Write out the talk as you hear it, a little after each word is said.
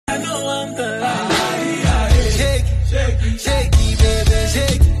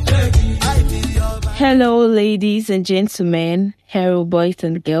Hello, ladies and gentlemen, hero boys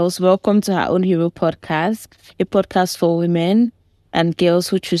and girls. Welcome to our own Hero Podcast, a podcast for women and girls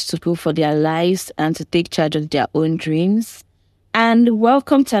who choose to go for their lives and to take charge of their own dreams. And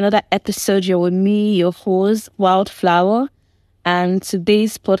welcome to another episode. You're with me, your host, Wildflower. And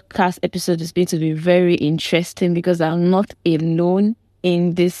today's podcast episode is going to be very interesting because I'm not alone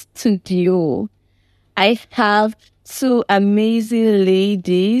in this studio. I have two amazing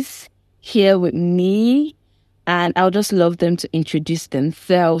ladies here with me, and I'll just love them to introduce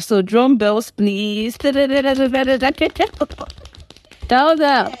themselves. So drum bells, please.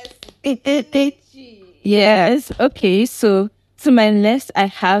 Yes. Okay. So to my left, I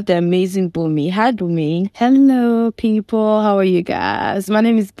have the amazing Bumi. Hi, Bumi. Hello, people. How are you guys? My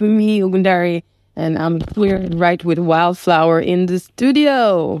name is Bumi Ogundari, and I'm here right with Wildflower in the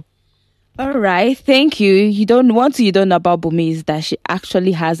studio. All right. Thank you. One thing you don't know about Bumi is that she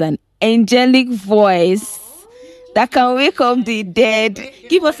actually has an angelic voice that can wake up the dead.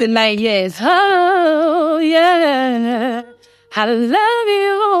 Give us a line, yes. Oh, yeah. I love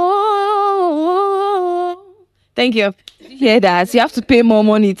you. Thank you. Hear that? You have to pay more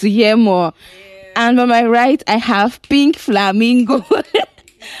money to hear more. And on my right, I have Pink Flamingo.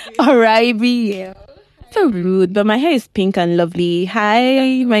 R.I.B. So rude, but my hair is pink and lovely.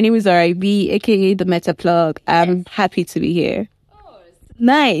 Hi, my name is R.I.B., aka the Meta Plug. I'm happy to be here.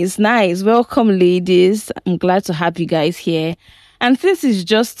 Nice. Welcome, ladies. I'm glad to have you guys here. And since it's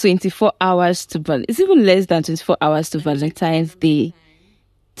just 24 hours it's even less than 24 hours to Valentine's Day.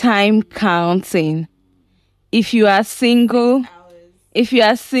 Time counting. If you are single,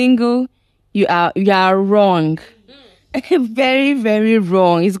 you are wrong. Very, very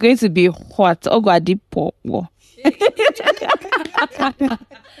wrong. It's going to be hot.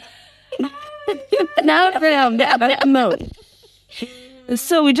 No.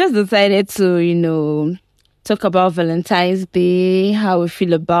 So we just decided to, talk about Valentine's Day, how we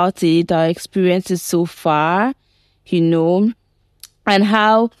feel about it, our experiences so far, and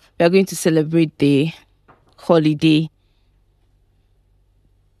how we are going to celebrate the holiday.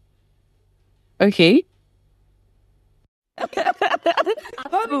 Okay.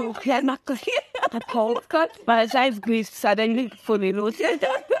 My eyes grew suddenly fully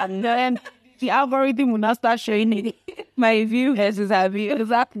and then the algorithm will not start showing it. My view is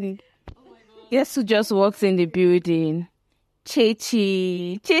exactly. Guess who just walks in the building?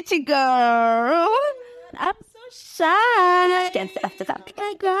 Chechi girl. I'm so shy. Hi,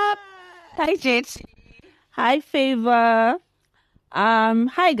 Chechi. Hi, Favor.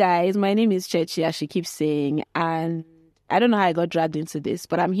 Hi guys. My name is Chechi, as she keeps saying, and I don't know how I got dragged into this,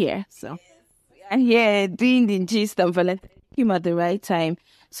 but I'm here. So I'm here doing the gist of Valentine. Came at the right time.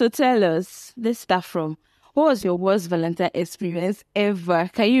 So tell us. Let's start from, what was your worst Valentine experience ever?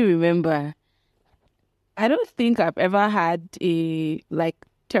 Can you remember? I don't think I've ever had a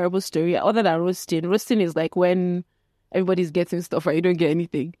terrible story other than roasting. Roasting is like when everybody's getting stuff and you don't get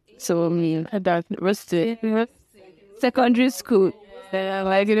anything. So that roasting. Secondary school.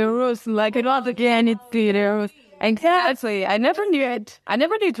 Roast, I don't have to get anything. Exactly. I never knew it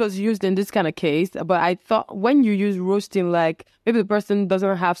was used in this kind of case, but I thought when you use roasting, maybe the person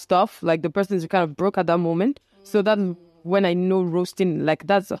doesn't have stuff, the person is kind of broke at that moment. So that's when I know roasting,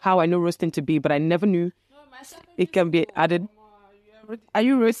 that's how I know roasting to be, but I never knew it can be added. Are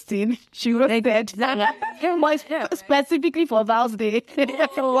you roasting? She roasted. Specifically for Val's Day.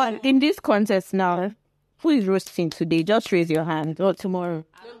 In this contest now, who is roasting today? Just raise your hand. Or tomorrow.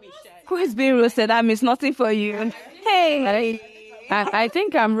 Who is being roasted? That means nothing for you. Hey! I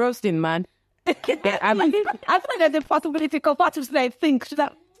think I'm roasting, man. I find that the possibility of what to say, think.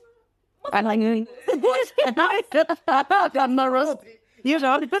 I'm not roasting. So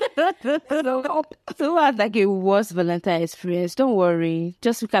who has a worst Valentine experience? Don't worry.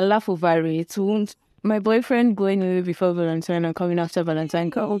 Just we can laugh over it. My boyfriend going away before Valentine and coming after Valentine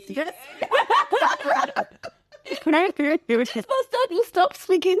comes. Stop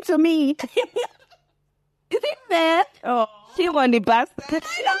speaking to me. Is it there? Oh, she won the back.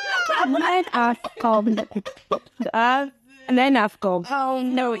 And then I've come. Oh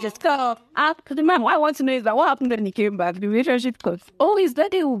no, just come. The man, what I want to know is that what happened when he came back? The relationship closed. Oh, his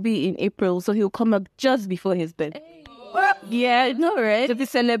birthday will be in April, so he'll come up just before his birthday. Yeah, no, right? To be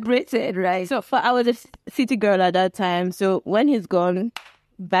celebrated, right? So I was a city girl at that time. So when he's gone,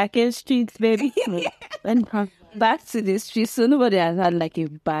 back in streets, baby. Then back to the streets. So nobody has had a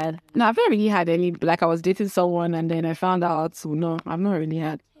bad. No, I've not really had any. I was dating someone and then I found out. So no, I've not really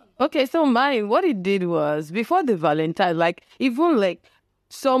had. Okay, so mine, what it did was before the Valentine, even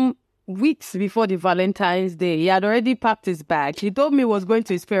some weeks before the Valentine's Day, he had already packed his bag. He told me he was going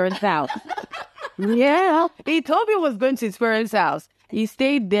to his parents' house. Yeah. He told me he was going to his parents' house. He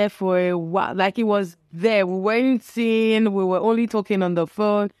stayed there for a while. Like, he was there. We weren't seeing. We were only talking on the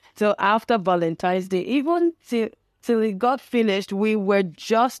phone till after Valentine's Day. Even till it got finished, we were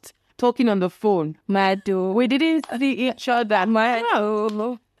just talking on the phone. We didn't see each other.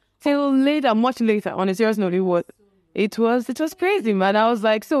 Till later, much later. On a serious note, it was crazy, man. I was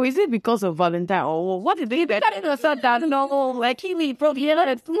like, so is it because of Valentine or what did they do? I didn't know that. No, like he from here,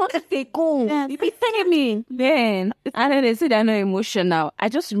 it's not a fake goal. You be telling me. Then, and then they said I'm not emotional. I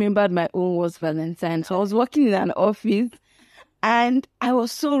just remembered my own was Valentine. So I was working in an office and I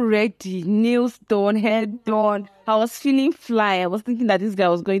was so ready, nails done, hair done. I was feeling fly. I was thinking that this guy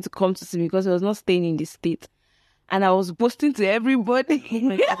was going to come to see me because he was not staying in the state. And I was boasting to everybody.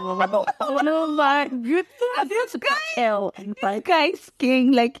 Oh my goodness. This guy's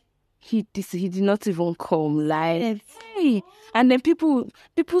king. Like, he did not even come. Like, hey. And then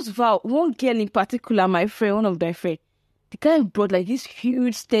people's vow. One girl in particular, my friend, one of my friends, the guy brought like this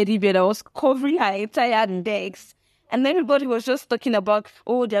huge teddy bear that was covering her entire legs. And everybody was just talking about,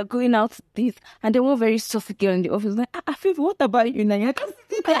 oh, they're going out to this. And then one very saucy girl in the office was like, Afif, what about you now?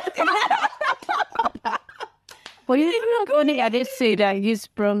 But I did say that he's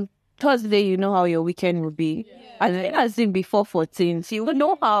from Thursday, you know how your weekend will be. And it has been before 14, so you will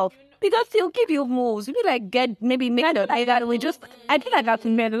know how. Because he'll give you moves. You like make it like that. I think I got to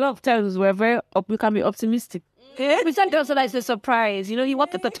met a lot of times where we can be optimistic. Yeah. We said also like a surprise. You know, you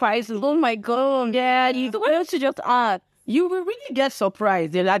want the surprise. Oh my God. Yeah, you want to just add. You will really get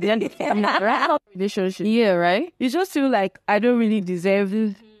surprised at the end of the relationship. Yeah, right? You just feel like I don't really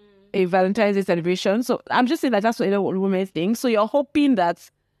deserve a Valentine's Day celebration. So I'm just saying that that's what a lot of women think. So you're hoping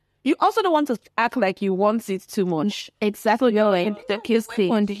that you also don't want to act like you want it too much. Exactly. You're like, the kiss thing.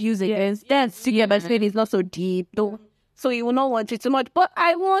 Want to use it. Yes. That's yeah, but it's not so deep though. So you will not want it too much. But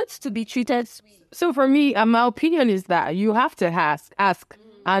I want to be treated sweet. So for me, my opinion is that you have to ask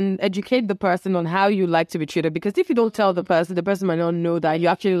and educate the person on how you like to be treated. Because if you don't tell the person might not know that you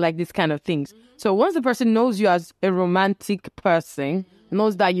actually like these kind of things. So once the person knows you as a romantic person,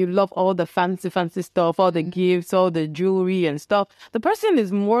 knows that you love all the fancy stuff, all the gifts, all the jewelry and stuff, the person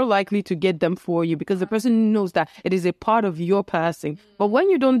is more likely to get them for you because the person knows that it is a part of your person. But when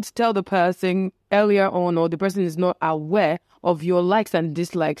you don't tell the person earlier on, or the person is not aware of your likes and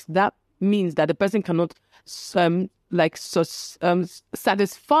dislikes, that means that the person cannot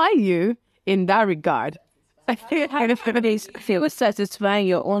satisfy you in that regard. I feel satisfying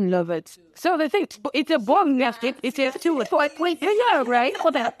your own lover. So the thing, it's a bond. It's a two-way. Yeah, right.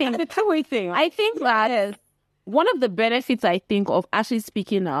 For that thing, the two-way thing. I think that one of the benefits I think of actually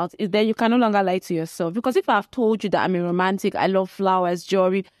speaking out is that you can no longer lie to yourself. Because if I've told you that I'm a romantic, I love flowers,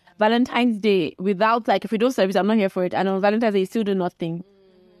 jewelry, Valentine's Day, without like if you don't service, I'm not here for it. And on Valentine's Day, you still do nothing.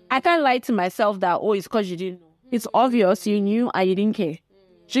 I can't lie to myself that it's because you didn't know. It's obvious you knew and you didn't care.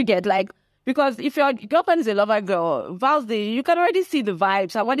 You get like. Because if your girlfriend is a lover girl, Val's Day, you can already see the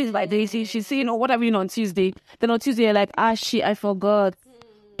vibes. And what is like Daisy? She's saying, oh, what are we doing on Tuesday? Then on Tuesday, you're like, shit, I forgot.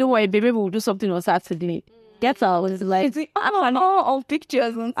 Don't worry, baby, we'll do something on Saturday. Get out. It's like, all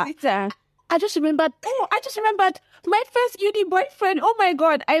pictures on Twitter. I just remembered my first uni boyfriend. Oh my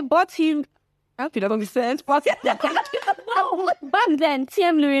God, I bought him. I hope you don't understand. Back then,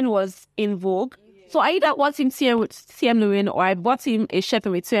 TM Lewin was in vogue. So I either bought him TM Lewin or I bought him a shirt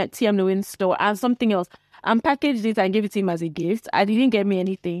from a TM Lewin store and something else and packaged it and gave it to him as a gift. I didn't get me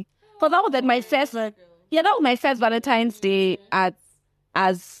anything. So that was my first Valentine's Day I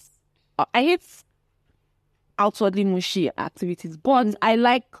hate outwardly mushy activities, but I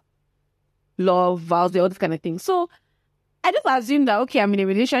like love, vows, all this kind of thing. So I just assumed that, okay, I'm in a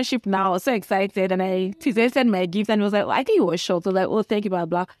relationship now. I was so excited and I presented my gift and it was like, I think he was shocked. I was like, oh, thank you, blah,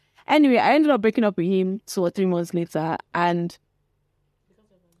 blah. Anyway, I ended up breaking up with him 2 or 3 months later and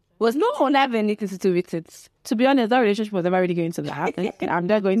was not going to have anything to do with it. To be honest, that relationship was never really going to that. I'm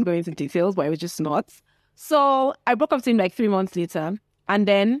not going to go into details, but it was just not. So I broke up with him like 3 months later and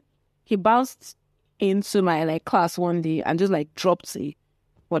then he bounced into my class one day and just dropped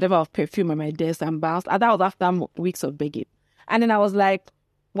whatever of perfume on my desk and bounced. And that was after weeks of begging. And then I was like,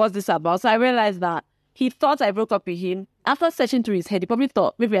 what's this about? So I realized that he thought I broke up with him. After searching through his head, he probably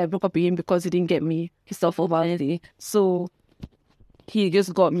thought maybe I broke up with him because he didn't get me his stuff over anything. So he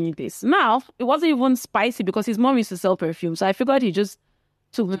just got me this. Now, it wasn't even spicy because his mom used to sell perfume. So I figured he just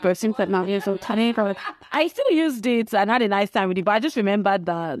took the perfume that now he's so tiny. I still used it and had a nice time with it. But I just remembered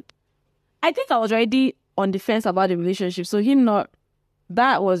that I think I was already on the fence about the relationship. So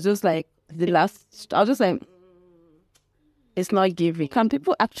that was just the last. I was just like, it's not giving. Can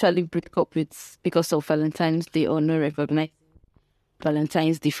people actually break up because of Valentine's Day or not recognize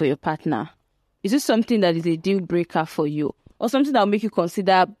Valentine's Day for your partner? Is this something that is a deal breaker for you, or something that will make you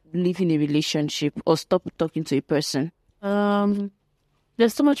consider leaving a relationship or stop talking to a person?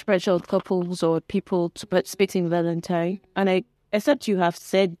 There's so much pressure on couples or people to participate in Valentine. And except you have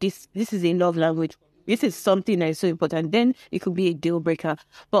said this is a love language, this is something that is so important, then it could be a deal breaker.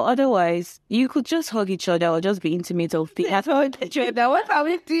 But otherwise, you could just hug each other or just be intimate or feel. What are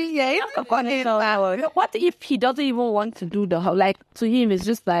we doing? What if he doesn't even want to do the hug? Like, to him, it's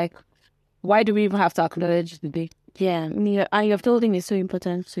just like, why do we even have to acknowledge the day? Yeah, and you've told him it's so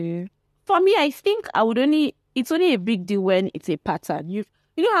important to you. For me, I think it's only a big deal when it's a pattern. You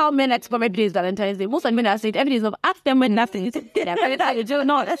know how men like to comment today is Valentine's Day. Most of men are saying every day is of ask them when nothing is.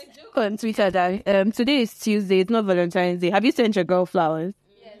 No, that's on Twitter that today is Tuesday, it's not Valentine's Day. Have you sent your girl flowers?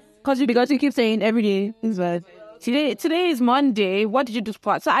 Yes. Because you keep saying every day is bad. Today is Monday. What did you do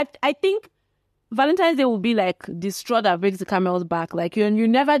for? So I think Valentine's Day will be like the straw that breaks the camel's back. Like you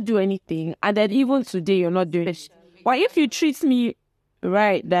never do anything, and then even today you're not doing it. But if you treat me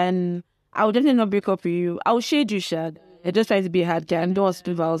right, then I will definitely not break up with you. I will shade you, Shad. I just try to be a hard guy and don't want to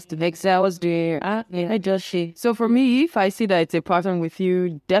do vows to vex. I was doing I just shade. So for me, if I see that it's a pattern with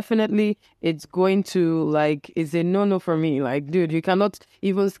you, definitely it's going to it's a no for me. Like, dude, you cannot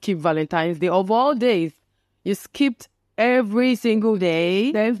even skip Valentine's Day. Of all days, you skipped every single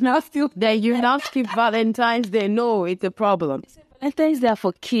day. There's now still there. You now skip Valentine's Day. No, it's a problem. Valentine's Day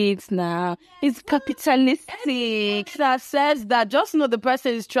for kids now. It's capitalistic. That says that just know the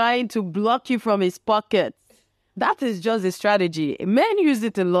person is trying to block you from his pockets. That is just a strategy. Men use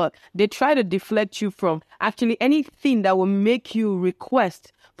it a lot. They try to deflect you from actually anything that will make you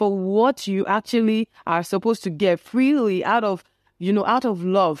request for what you actually are supposed to get freely out of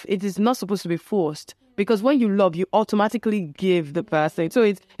love. It is not supposed to be forced. Because when you love, you automatically give the person. So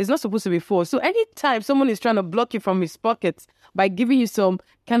it's not supposed to be forced. So anytime someone is trying to block you from his pockets by giving you some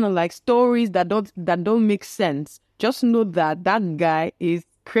kind of like stories that don't make sense, just know that guy is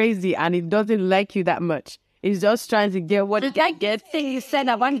crazy and he doesn't like you that much. He's just trying to get what the guy gets. He said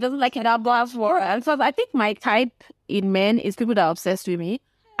that one, he doesn't like it, I'll blast for. And so I think my type in men is people that are obsessed with me.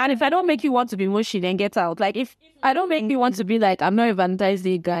 And if I don't make you want to be mushy, then get out. Like if I don't make you want to be like, I'm not a Valentine's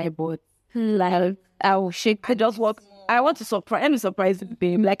Day guy, but like I will shake. I want to surprise. Let me surprise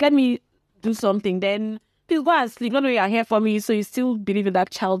him. Like let me do something. Then please go and sleep. Not only you're here for me, so you still believe in that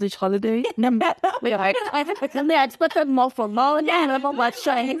childish holiday. I expected more from now. I don't know what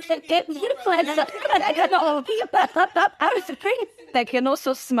showing. Like you're not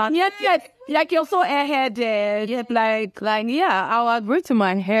so smart. Yes. Like you're so airheaded. Yeah. I'll agree to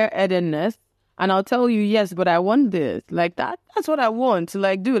my hair-headedness. And I'll tell you, yes, but I want this. Like that's what I want.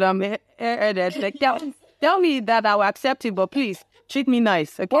 Like, dude, I'm airheaded. Like, tell me that I will accept it, but please treat me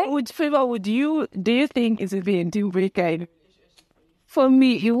nice. Okay? Do you think it's a deal breaker? For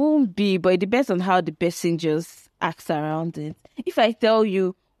me, it won't be, but it depends on how the person just acts around it. If I tell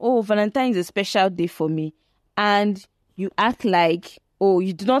you, oh, Valentine's is a special day for me, and you act like, oh,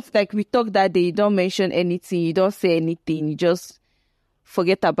 you do not, like we talked that day, you don't mention anything, you don't say anything, you just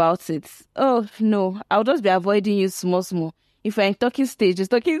forget about it. Oh, no, I'll just be avoiding you small. If we're in talking stage,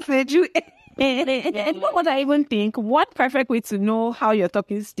 you... And what I even think, one perfect way to know how you're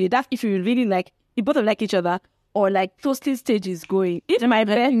talking stage, that's if you really you both like each other, or like toasting stage is going. It's my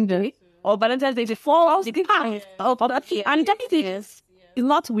birthday or Valentine's Day, and that is it's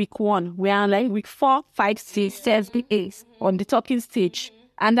not week 1. We are like week 4, 5, 6, 7, 8 on the talking stage.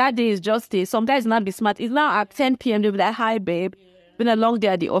 And that day is just a, sometimes not be smart. It's now at 10 p.m. They'll be like, hi, babe. Been a long day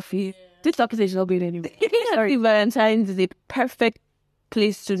at the office. This talking stage is not going anywhere. Sorry. Valentine's is a perfect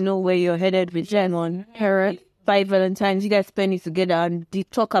place to know where you're headed with Jen on her. By Valentine's, you guys spend it together and they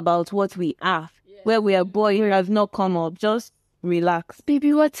talk about what we are. Where we are boy, who has not come up. Just relax.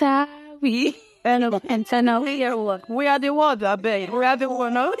 Baby, what are we? We are the one, I bet. We are the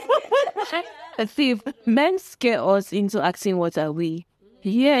one. Let's see if men scare us into asking what are we.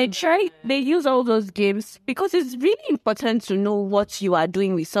 Yeah, they use all those games because it's really important to know what you are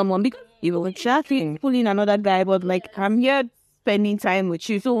doing with someone, because you will chatting, pulling another guy, but like, I'm here spending time with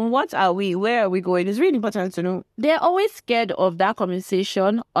you. So what are we? Where are we going? It's really important to know. They're always scared of that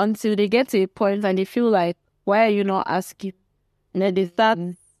conversation until they get to a point and they feel like, why are you not asking? And then they start.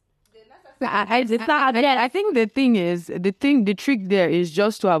 I think the trick there is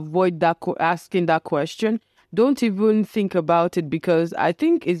just to avoid that asking that question. Don't even think about it, because I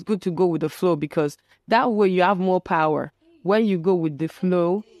think it's good to go with the flow, because that way you have more power when you go with the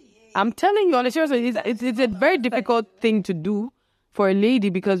flow. I'm telling you, honestly, it's a very difficult thing to do for a lady,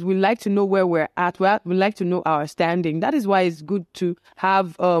 because we like to know where we're at. We like to know our standing. That is why it's good to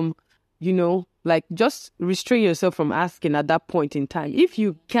have, just restrain yourself from asking at that point in time. If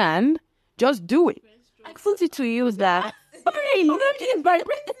you can, Just do it. I wanted to use that.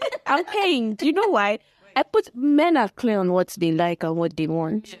 I'm paying. Do you know why? I put men are clear on what they like and what they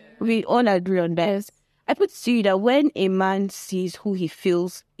want. We all agree on that. I put to you that when a man sees who he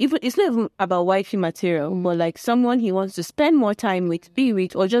feels, even it's not even about wifey material, but like someone he wants to spend more time with, be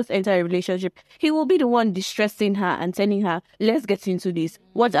with, or just enter a relationship, he will be the one distressing her and telling her, let's get into this.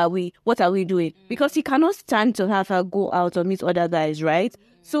 What are we doing? Because he cannot stand to have her go out or meet other guys, right?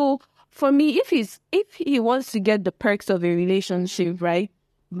 So for me, if he wants to get the perks of a relationship, right,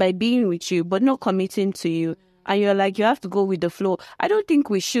 by being with you but not committing to you, and you're like you have to go with the flow, I don't think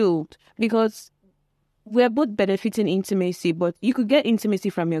we should, because we're both benefiting intimacy, but you could get intimacy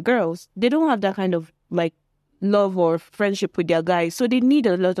from your girls. They don't have that kind of like love or friendship with their guys, so they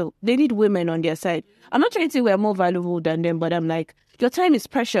need women on their side. I'm not trying to say we're more valuable than them, but I'm like, your time is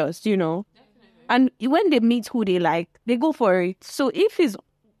precious, you know. And when they meet who they like, they go for it. So if he's,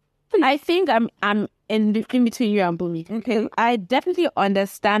 I think I'm in between you and Bumi. Okay, I definitely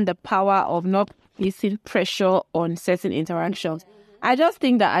understand the power of not placing pressure on certain interactions. I just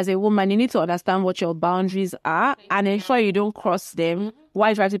think that as a woman, you need to understand what your boundaries are and ensure you don't cross them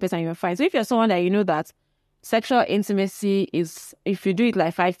while trying to person you're fine. So if you're someone that you know that sexual intimacy is, if you do it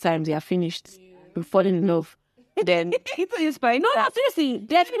like 5 times, you're finished. You're falling in love. Then it's fine. No, seriously.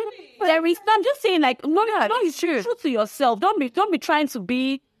 There is. I'm just saying, like, no, it's true. True to yourself. Don't be trying to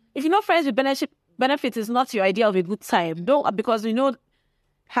be. If you're not friends with benefits is not your idea of a good time. Don't, because you know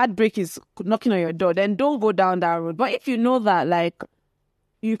heartbreak is knocking on your door, then don't go down that road. But if you know that, like,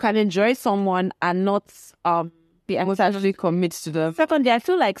 you can enjoy someone and not be emotionally committed to them. Secondly, I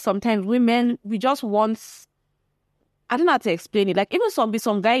feel like sometimes women, we just want, I don't know how to explain it. Like, even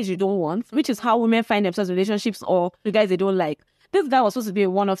some guys you don't want, which is how women find themselves in relationships, or the guys they don't like. This guy was supposed to be a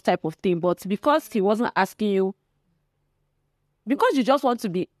one-off type of thing, but because he wasn't asking you, because you just want to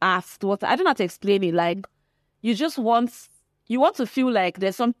be asked, I don't know how to explain it. Like, you want to feel like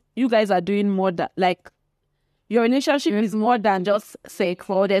there's you guys are doing more than, like, your relationship is more than just sex,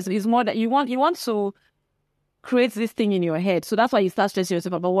 or is more that you want to create this thing in your head. So that's why you start stressing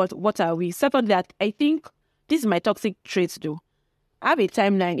yourself about what are we. Secondly, I think this is my toxic trait though. I have a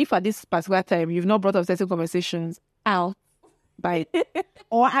timeline. If at this particular time you've not brought up certain conversations, I'll buy it.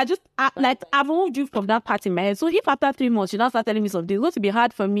 Or I've moved you from that part in my head. So if after 3 months you now start telling me something, it's going to be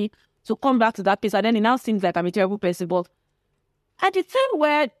hard for me to come back to that place. And then it now seems like I'm a terrible person. But at the time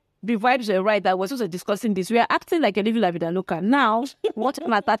where the vibes were right, that was also discussing this, we are acting like a living life with a local. Now, what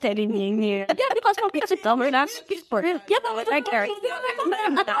am I telling you here? Yeah, because for people to tell me that. Yeah, but like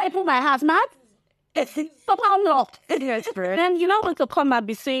I put my house, man. Somehow not. Then you know want to come and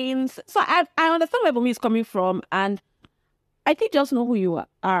be saying. So I understand where Bumi is coming from, and I think just know who you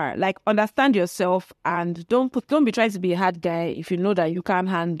are. Like, understand yourself, and don't be trying to be a hard guy if you know that you can't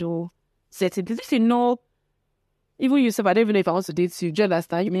handle certain things. If you know, even yourself, I don't even know if I want to date you. Do you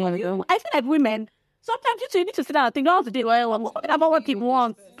understand? I feel like women, sometimes you need to sit down and think, I want to date about what people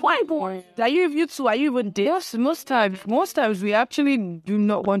want. Why boy? Are you even date? Yes, most times we actually do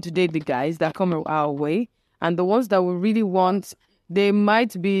not want to date the guys that come our way. And the ones that we really want, they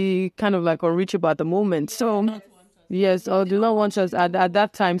might be kind of like unreachable at the moment. So, yes, or do not want us at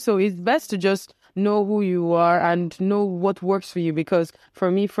that time. So it's best to just know who you are and know what works for you. Because for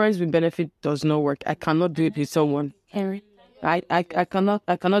me, friends with benefit does not work. I cannot do it with someone. I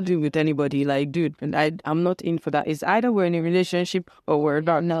cannot do it with anybody. Like, dude, and I'm not in for that. It's either we're in a relationship or we're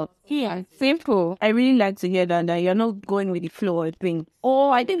not. No. Yeah, simple. I really like to hear that you're not going with the flow of things. Oh,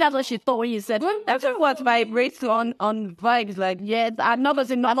 I think that's what she thought when you said, that's what vibrates on vibes. Like, yes, I'm not going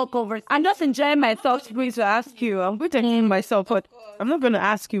to normal converse. I'm just enjoying my thoughts. Going to ask you. I'm going to hear myself, but I'm not going to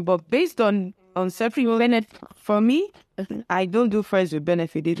ask you. But based on self-benefit, for me, I don't do friends with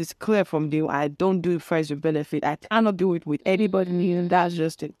benefit. It is clear from you. I don't do friends with benefit. I cannot do it with anybody. And that's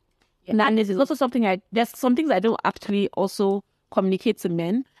just it. And this is also something there's some things I don't actually also communicate to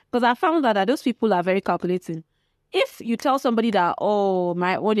men, because I found that those people are very calculating. If you tell somebody that, oh,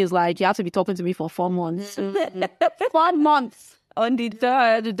 my own is like, you have to be talking to me for 4 months. 4 months on the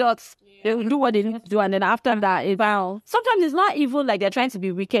dots. They'll do what they need to do, and then after that, sometimes it's not even like they're trying to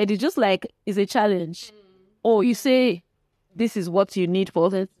be wicked. It's just like, it's a challenge. Or you say, this is what you need for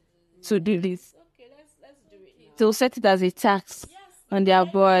them to do this. Okay, let's do it. They'll set it as a tax on their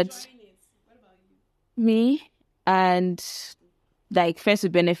board. Me, and like friends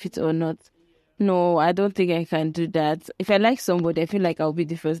with benefit or not. No, I don't think I can do that. If I like somebody, I feel like I'll be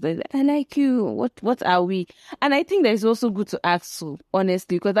the first. Like, I like you. What are we? And I think that it's also good to ask so,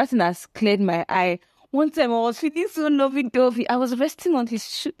 honestly, because that thing has cleared my eye. One time I was feeling so lovey-dovey. I was resting on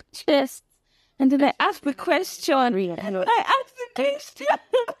his chest. And then I asked the question. I asked him I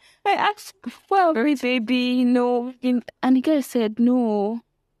asked, well, baby, no. And the guy said, no,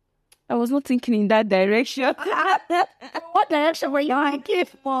 I was not thinking in that direction. What direction were you thinking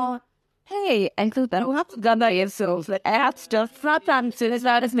for? Hey, I thought that we have to gather yourselves. Like, I have to just not answer this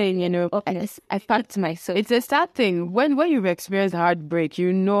hardest name, And I packed myself. It's a sad thing. When you've experienced heartbreak,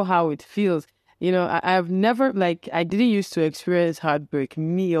 you know how it feels. I've never, I didn't used to experience heartbreak.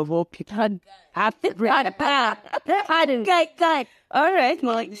 Me, of all people, had All right,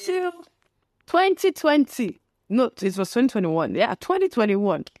 like, 2020. No, it was 2021. Yeah,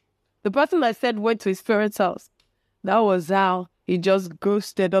 2021. The person I said went to his parents' house. That was how he just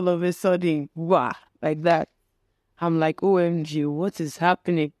ghosted all of a sudden. Wow, like that. I'm like, OMG, what is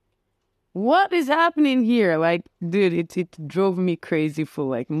happening? What is happening here? Like, dude, it drove me crazy for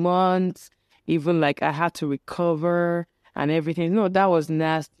like months. Even like I had to recover and everything. No, that was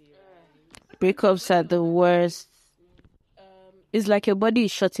nasty. Breakups are the worst. It's like your body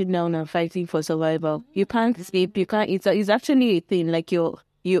is shutting down and fighting for survival. You can't sleep. You can't. It's actually a thing. Like your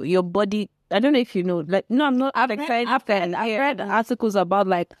body. I don't know if you know. Like, no, I'm not. I've read articles about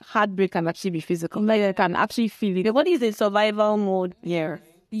like heartbreak can actually be physical. Like you can actually feel it. Your body is in survival mode. Yeah.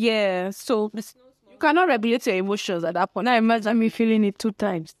 So you cannot regulate your emotions at that point. I imagine me feeling it 2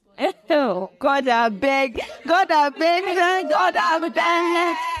 times. Oh, God, I beg. God, I beg. God, I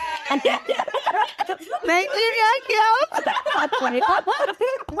beg. Nigeria girl.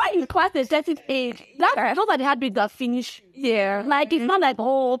 Why in class is 38? I thought that the heartbeat got finished. Yeah. Like, it's not like,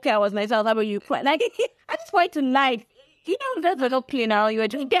 oh, okay, I was myself. How about you? Like, I just want to like, that's a little cleaner. You were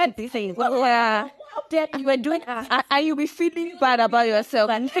doing these things. Yeah. You were doing, and you'll be feeling bad about yourself.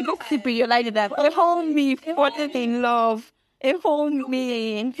 And you go sleep in your life that, hold me, falling in love. Hold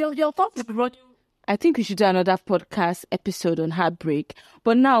me. And your thoughts brought you. I think we should do another podcast episode on heartbreak.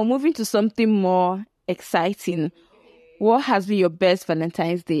 But now, moving to something more exciting. What has been your best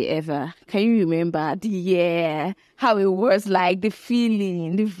Valentine's Day ever? Can you remember the year, how it was like, the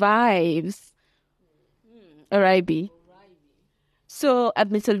feeling, the vibes? Alright, B. So, I've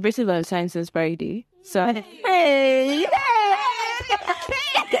been celebrating Valentine's since Friday. So, hey!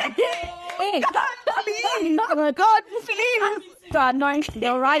 God, please. God, no,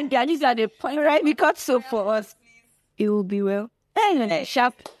 they're right there. These are the point, right? We got so for us. It will be well. Hey,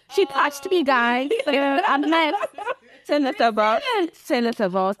 sharp. She touched me, guys. And then Tell us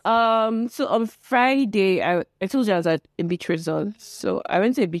about. So on Friday, I told you I was at a beach resort. So I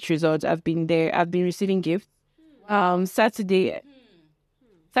went to a beach resort. I've been there. I've been receiving gifts. Saturday.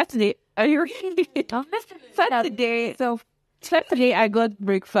 Are you ready? Saturday. So Saturday, I got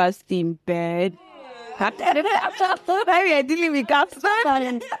breakfast in bed. Maybe I didn't even get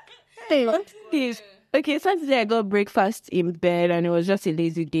Okay, Saturday I got breakfast in bed and it was just a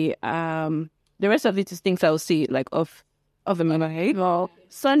lazy day. The rest of it is things I'll see like off in my head. Well,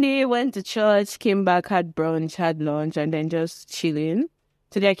 Sunday went to church, came back, had brunch, had lunch, and then just chilling.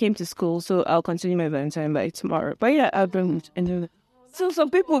 Today I came to school, so I'll continue my Valentine by tomorrow. But yeah, I'll bring and so some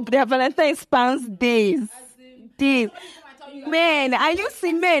people their Valentine spans days. Man, are you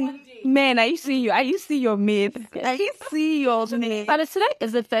see men? Man, I see you. I see your mate. I see your mate. But today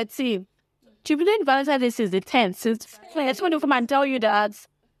is the 13th. Jubilant Valentine's Day is the 10th. So I just want to come and tell you that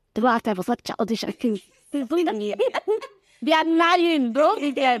the last time was like childish. I think they are lying, bro.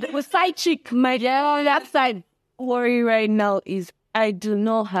 They was side chick, my dear. That side. Worry right now is I do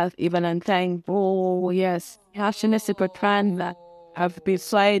not have a Valentine. Oh yes, passionate super fan that have been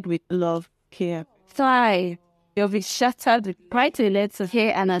side with love here. Sorry. You'll be shattered. Write a letter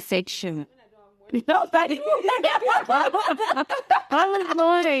here and a section. No,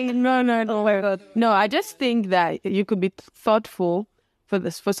 I just think that you could be thoughtful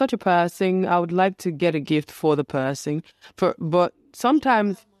for such a person. I would like to get a gift for the person. But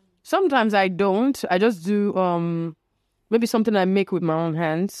sometimes I don't. I just do maybe something I make with my own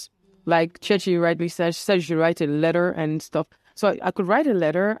hands. Like Chechi rightly said, she said you should write a letter and stuff. So I could write a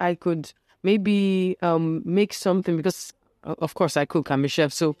letter. I could maybe make something because of course I cook. I'm a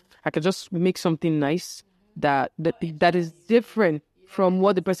chef, so I could just make something nice that is different from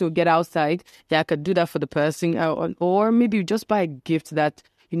what the person will get outside. Yeah, I could do that for the person, or maybe just buy a gift that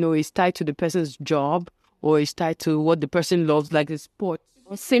is tied to the person's job or is tied to what the person loves, like a sport.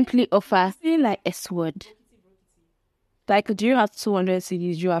 Or simply offer like S-word. Like, do you have 200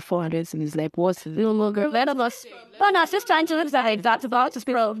 CDs? Do you have 400 CDs? Like, what's the little longer? Let us. But no, just trying to look at that's about to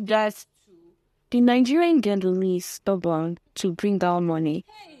speak of just. The Nigerian girl is stubborn to bring down money.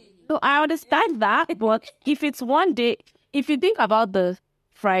 So I understand that, but if it's one day, if you think about the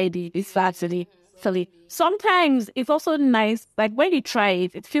Friday, it's Saturday, sometimes it's also nice, like when you try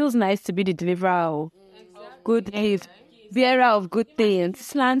it, it feels nice to be the deliverer of good news. bearer of good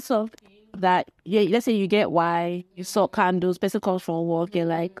things. Plans of that. Yeah, let's say you get wine, you saw candles, person comes from work, you're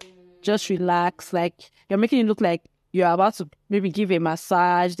like, just relax. Like you're making it look like you're about to maybe give a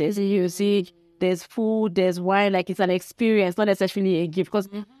massage. There's music, there's food, there's wine. Like it's an experience, not necessarily a gift. Because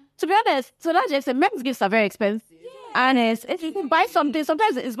to be honest, so that's just men's gifts are very expensive. And if you can buy something,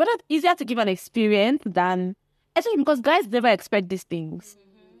 sometimes it's easier to give an experience than, especially because guys never expect these things.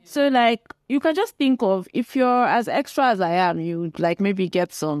 So like you can just think of, if you're as extra as I am, you like maybe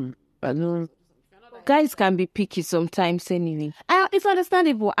get some. I don't know. Guys can be picky sometimes anyway. It's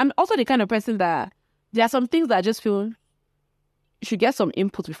understandable. I'm also the kind of person that there are some things that I just feel you should get some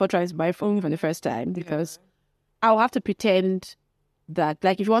input before trying to buy a phone for the first time, because I'll have to pretend that,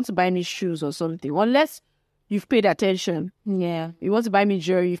 like, if you want to buy me shoes or something, unless you've paid attention. Yeah. You want to buy me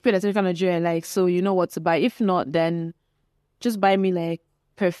jewelry, you've paid attention kind of jewelry, like, so you know what to buy. If not, then just buy me like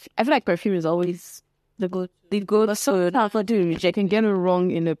perfume. I feel like perfume is always the good. So I can get it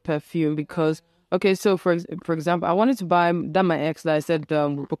wrong in a perfume because, okay, so for example, I wanted to buy that my ex that I said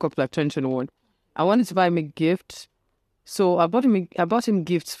we broke up like 2021. I wanted to buy him a gift, so I bought him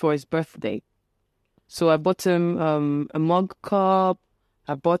gifts for his birthday. So I bought him a mug cup.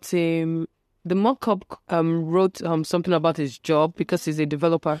 I bought him the mug cup. Wrote something about his job because he's a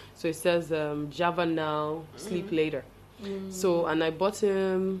developer. So it says Java now, sleep later. So, and I bought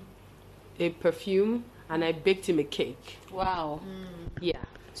him a perfume and I baked him a cake. Wow. Yeah.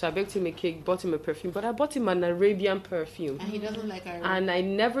 So I baked him a cake, bought him a perfume, but I bought him an Arabian perfume. And he doesn't like Arabian. And I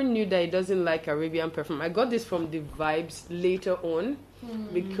never knew that he doesn't like Arabian perfume. I got this from the vibes later on,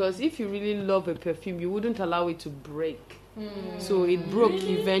 because if you really love a perfume, you wouldn't allow it to break. So it broke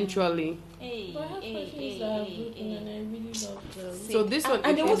eventually. So this one,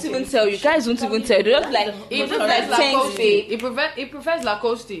 and they won't even tell you. Guys won't even tell you. They just like it prefers Lacoste. It prefers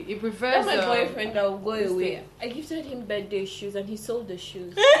Lacoste. It prefers. That's my boyfriend that will go away. I gifted him birthday shoes and he sold the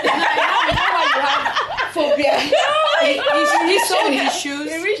shoes. Phobia. He sold his shoes.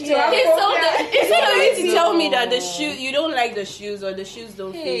 He sold them. Instead of you to tell me that the shoe you don't like the shoes or the shoes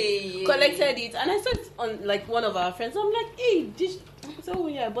don't fit, collected it, and I saw it on like one of our friends. I'm like, hey, so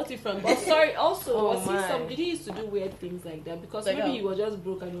yeah, I bought it from. But sorry, also did he used to do weird things like that? Because like maybe he was just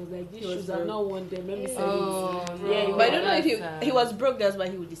broke and he was like, these shoes are not worn them. Let me sell it. Yeah, but I don't know if he was broke. That's why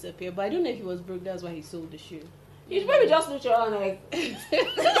he would disappear. But I don't know if he was broke. That's why he sold the shoe. He'd probably just looked around like. Yeah,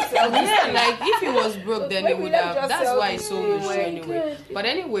 like if he was broke, then he would have. That's why he sold the shoe anyway. But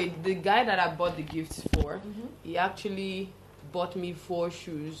anyway, the guy that I bought the gifts for, he actually bought me 4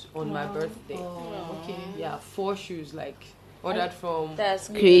 shoes on my birthday. Okay. Yeah, 4 shoes, like ordered from. That's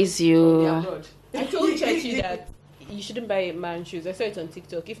crazy. I told Chechi that you shouldn't buy a man shoes. I saw it on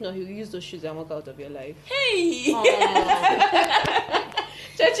TikTok. If not, he'll use those shoes and walk out of your life. Hey!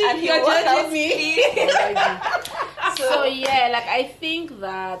 Chechi, you're judging me. So yeah, like I think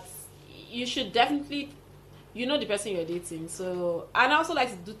that you should definitely, you know, the person you're dating. So, and I also like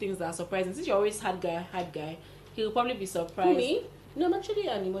to do things that are surprising. Since you're always hard guy, he'll probably be surprised. Me? No, I'm actually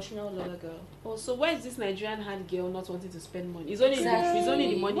an emotional lover girl. Oh, so why is this Nigerian hard girl not wanting to spend money? It's only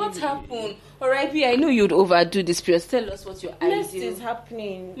the money. What happened? Alright, I know you'd overdo this period. Tell us what your idea. Mess is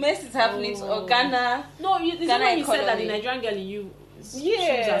happening. To Ghana. No, it's not when you said that the Nigerian girl in you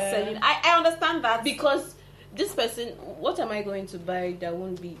shoes are selling. I understand that because this person, what am I going to buy that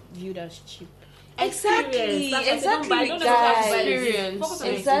won't be viewed as cheap? Exactly, guys. Exactly,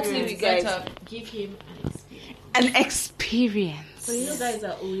 we guys. Give him an experience. So you know, guys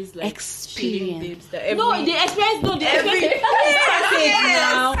are always like experience. The experience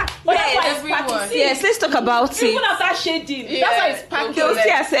now. Yes, let's talk about it. Even after shading, that's why it's packaged.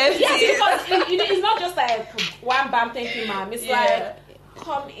 Because it's not just like one bam, thank you, ma'am. It's like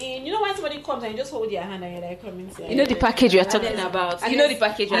come in. You know when somebody comes and you just hold your hand and you're like, come inside. You know the package you're talking about. You know the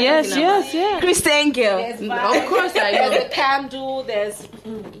package you're talking about. Yes. Christian girl. Of course I know. There's a candle. There's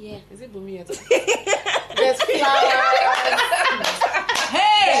Is it Bumi? There's flowers.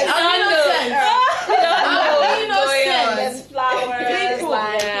 Hey, There's flowers.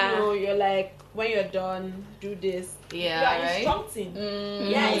 Like you know, you're like when you're done, do this. Right? Something.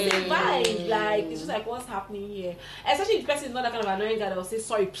 It's a vibe. Like it's just like what's happening here. Especially if the person is not that kind of annoying guy that will say,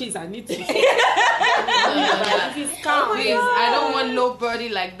 sorry, please, I need to. If he's calm, please, I don't want nobody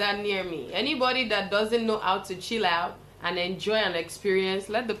like that near me. Anybody that doesn't know how to chill out and enjoy an experience,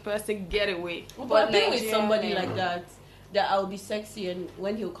 let the person get away. But being with somebody like that I'll be sexy, and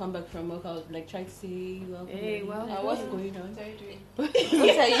when he'll come back from work, I'll like try to say, hey, well, what's going on? What are you doing? What are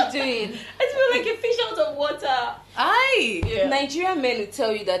you doing? I feel like a fish out of water. Nigerian men will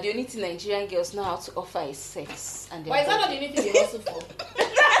tell you that the only thing Nigerian girls know how to offer is sex. And why is that not the only thing they also for?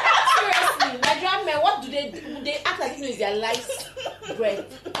 Seriously, Nigerian men, what do? They act like is their life's bread.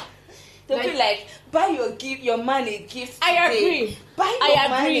 They'll be like, buy your man a gift I today. agree. Buy I your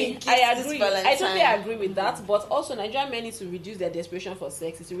man a agree. gift I this agree. Valentine. I totally agree with that. But also, Nigerian men need to reduce their desperation for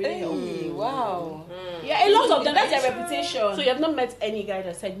sex. It's really helpful. Hey, wow. Yeah, a lot of them. That's their reputation. So you have not met any guy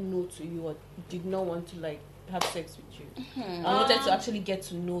that said no to you or did not want to like have sex with you. I wanted to actually get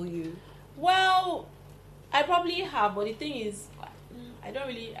to know you. Well, I probably have, but the thing is, I don't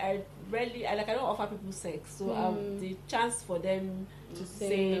offer people sex, so the chance for them to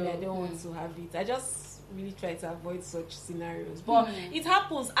say no. I don't want to have it, I just really try to avoid such scenarios. But it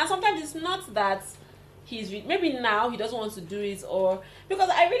happens, and sometimes it's not that maybe now he doesn't want to do it, or because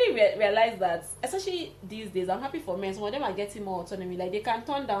I really realize that, especially these days, I'm happy for men. Some of them are getting more autonomy, like they can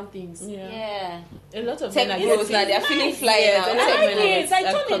turn down things. Yeah. A lot of Tech men are bros getting now, they're feeling fly Yes, now. a lot of I men like are it. I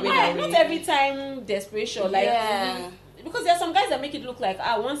are told him, coming why away. not every time desperation, like Yeah. because there are some guys that make it look like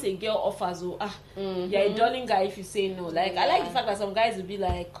once a girl offers, you're a darling guy if you say no. Like I like the fact that some guys will be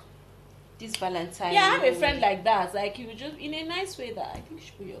like, This Valentine. yeah, I have a friend like that. Like he would just in a nice way that I think you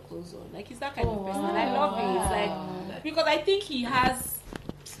should put your clothes on. Like he's that kind of person, and I love it. It's like because I think he has.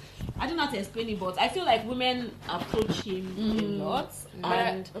 I don't know how to explain it, but I feel like women approach him a lot,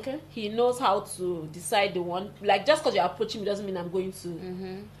 and he knows how to decide the one. Like just because you're approaching me doesn't mean I'm going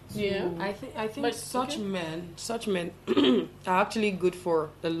to. Yeah, I think But, such men are actually good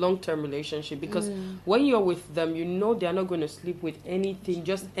for a long-term relationship, because when you're with them, you know they're not going to sleep with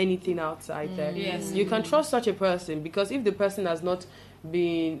anything outside there. Yes. You can trust such a person, because if the person has not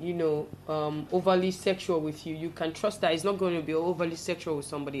been, overly sexual with you, you can trust that he's not going to be overly sexual with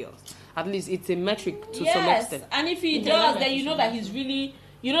somebody else. At least it's a metric to some extent. And if he does, then you know that he's really,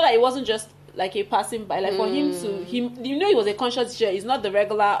 that it wasn't just like a passing by. Like for him to, he was a conscious decision. It's not the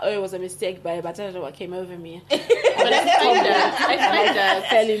regular, it was a mistake by what came over me. But I find that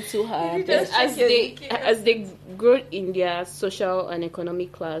fell into her. As they grow in their social and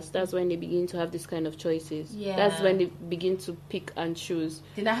economic class, that's when they begin to have this kind of choices. Yeah. That's when they begin to pick and choose.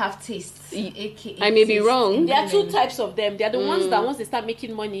 Did not have tastes. I may be wrong. There are two types of them. They are the ones that once they start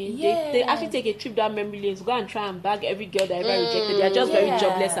making money, Yes. they actually take a trip down memory lane to go and try and bag every girl that ever rejected. They are just very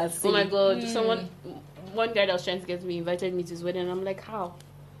jobless and Oh silly. my god, one guy that was trying to get me invited me to his wedding, and I'm like, how?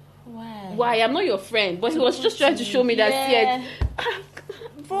 Why? I'm not your friend. But he was just trying to show me that,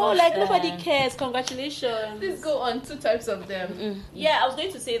 Bro, like nobody cares. Congratulations. Please go on. Two types of them. Yeah, I was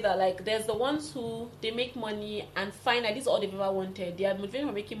going to say that, like, there's the ones who they make money and find that this is all they've ever wanted. Their motivation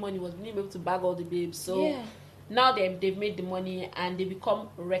for making money was being able to bag all the babes. So now they've made the money and they become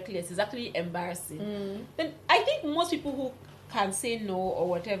reckless. It's actually embarrassing. Then I think most people who can say no or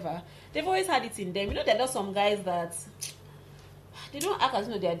whatever, they've always had it in them. There are some guys that they don't act as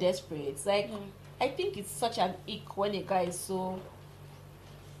though they're desperate. It's like I think it's such an ick when a guy is so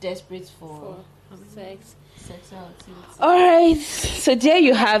desperate for sexual activity. All right, so there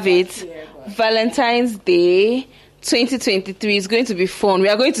you have it. Valentine's Day 2023 is going to be fun. We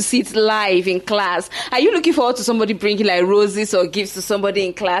are going to see it live in class. Are you looking forward to somebody bringing like roses or gifts to somebody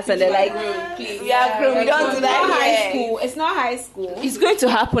in class, and they're like, we are grown, we don't do that high here. school. It's not high school. It's going to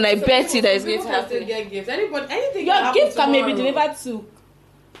happen. I bet you that it's going to happen. Get gifts. Anything. Your gift can maybe delivered to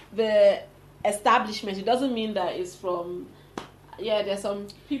the establishment. It doesn't mean that it's from. Yeah, there's some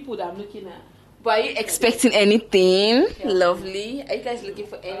people that I'm looking at. But are you expecting anything lovely? Are you guys looking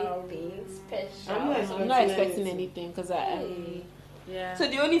for anything special? I'm not expecting anything because So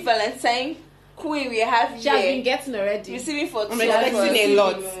the only Valentine queen we have she has been here getting already. receiving for I'm 2 expecting hours. a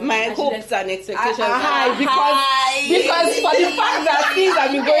lot. My hopes and expectations are high because for the fact that things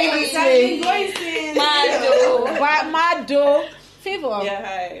have been going this way. Mado. Favor. Yeah,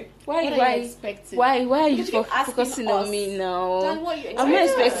 hi. Why are you expecting? Why are you Because you're focusing asking on us. me now? Then what you I'm not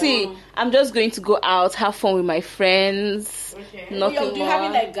expecting? expecting. I'm just going to go out, have fun with my friends. Okay. Nothing You're more.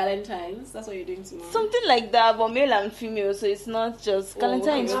 having like Galentine's. That's what you're doing tomorrow. Something like that, but male and female, so it's not just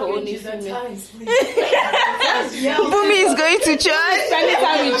Valentine's for only female. Bumi is going to church. Spending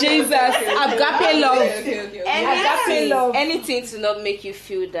time with Jesus. Agape love. Agape love. Anything to not make you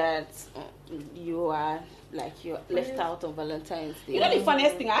feel that you are like you're left out on Valentine's Day. You know the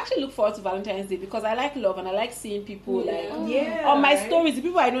funniest thing? I actually look forward to Valentine's Day because I like love and I like seeing people on my stories. The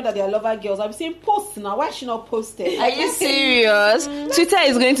people I know that they are lover girls, I'm saying post now. Why should not post it? Are you serious? Twitter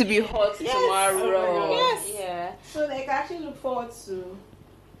is going to be hot tomorrow. Yes. Yeah. So like I actually look forward to.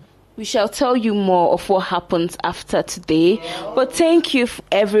 We shall tell you more of what happens after today. But thank you,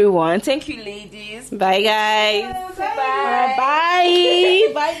 everyone. Thank you, ladies. Bye, guys. Bye.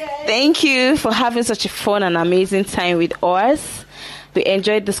 Bye. Bye, guys. Thank you for having such a fun and amazing time with us. We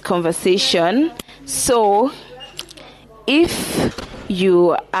enjoyed this conversation. So, if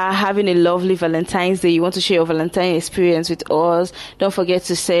you are having a lovely Valentine's Day, you want to share your Valentine experience with us, don't forget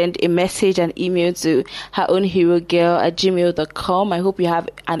to send a message and email to herownherogirl@gmail.com. I hope you have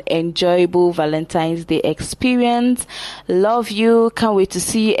an enjoyable Valentine's Day experience. Love you. Can't wait to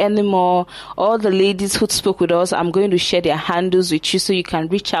see you anymore. All the ladies who spoke with us, I'm going to share their handles with you so you can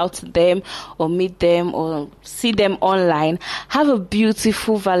reach out to them or meet them or see them online. Have a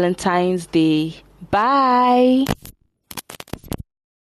beautiful Valentine's Day. Bye.